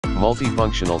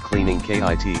Multifunctional cleaning kit.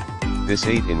 This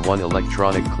 8-in-1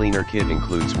 electronic cleaner kit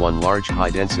includes one large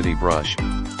high-density brush,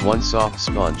 one soft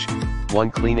sponge, one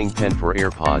cleaning pen for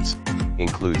Airpods,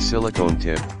 includes silicone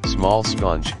tip, small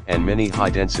sponge and mini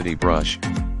high-density brush,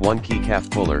 one keycap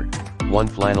puller, one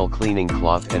flannel cleaning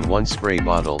cloth and one spray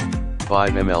bottle,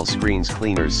 5 ml screens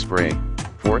cleaners spray.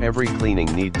 For every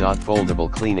cleaning need.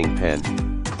 Foldable cleaning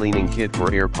pen, cleaning kit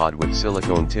for Airpod with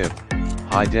silicone tip,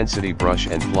 high-density brush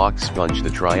and flock sponge. The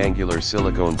triangular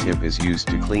silicone tip is used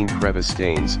to clean crevice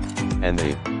stains, and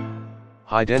the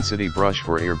high-density brush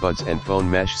for earbuds and phone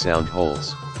mesh sound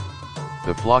holes.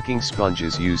 The flocking sponge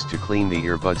is used to clean the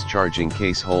earbuds charging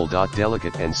case hole.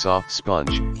 Delicate and soft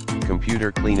sponge,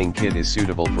 computer cleaning kit is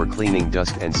suitable for cleaning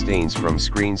dust and stains from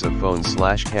screens of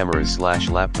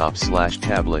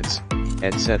phones/cameras/laptops/tablets,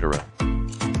 etc.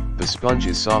 The sponge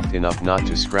is soft enough not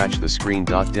to scratch the screen.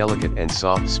 Delicate and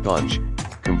soft sponge,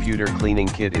 computer cleaning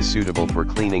kit is suitable for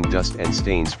cleaning dust and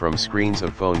stains from screens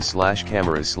of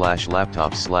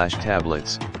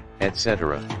phones/cameras/laptops/tablets,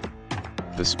 etc.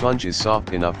 The sponge is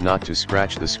soft enough not to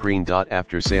scratch the screen.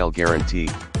 After sale guarantee,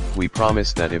 we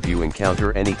promise that if you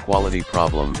encounter any quality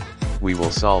problem, we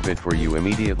will solve it for you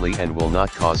immediately and will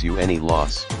not cause you any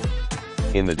loss.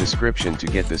 In the description to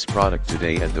get this product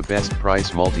today at the best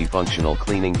price. Multifunctional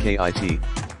cleaning kit.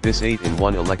 This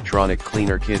 8-in-1 electronic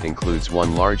cleaner kit includes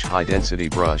one large high-density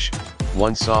brush,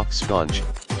 one soft sponge,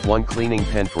 one cleaning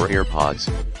pen for Airpods,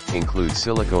 includes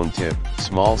silicone tip,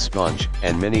 small sponge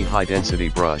and mini high-density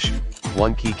brush,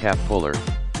 one keycap puller,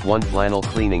 one flannel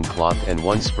cleaning cloth and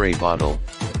one spray bottle,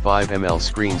 5 ml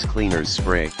screens cleaners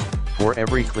spray. For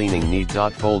every cleaning need.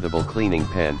 Foldable cleaning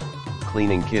pen,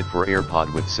 cleaning kit for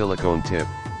Airpod with silicone tip,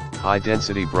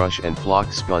 high-density brush and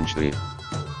flock sponge. The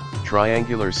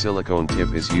triangular silicone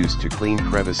tip is used to clean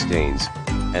crevice stains,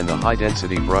 and the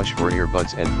high-density brush for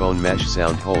earbuds and phone mesh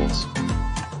sound holes.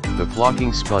 The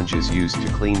flocking sponge is used to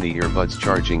clean the earbuds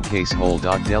charging case hole.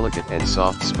 Delicate and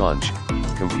soft sponge,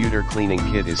 computer cleaning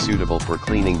kit is suitable for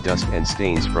cleaning dust and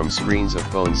stains from screens of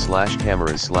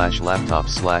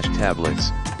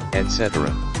phones/cameras/laptops/tablets,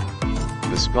 etc.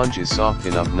 The sponge is soft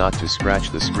enough not to scratch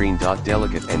the screen.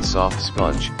 Delicate and soft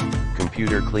sponge,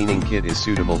 computer cleaning kit is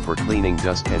suitable for cleaning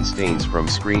dust and stains from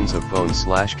screens of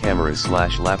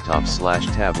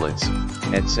phones/cameras/laptops/tablets,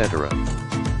 etc.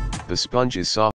 The sponge is soft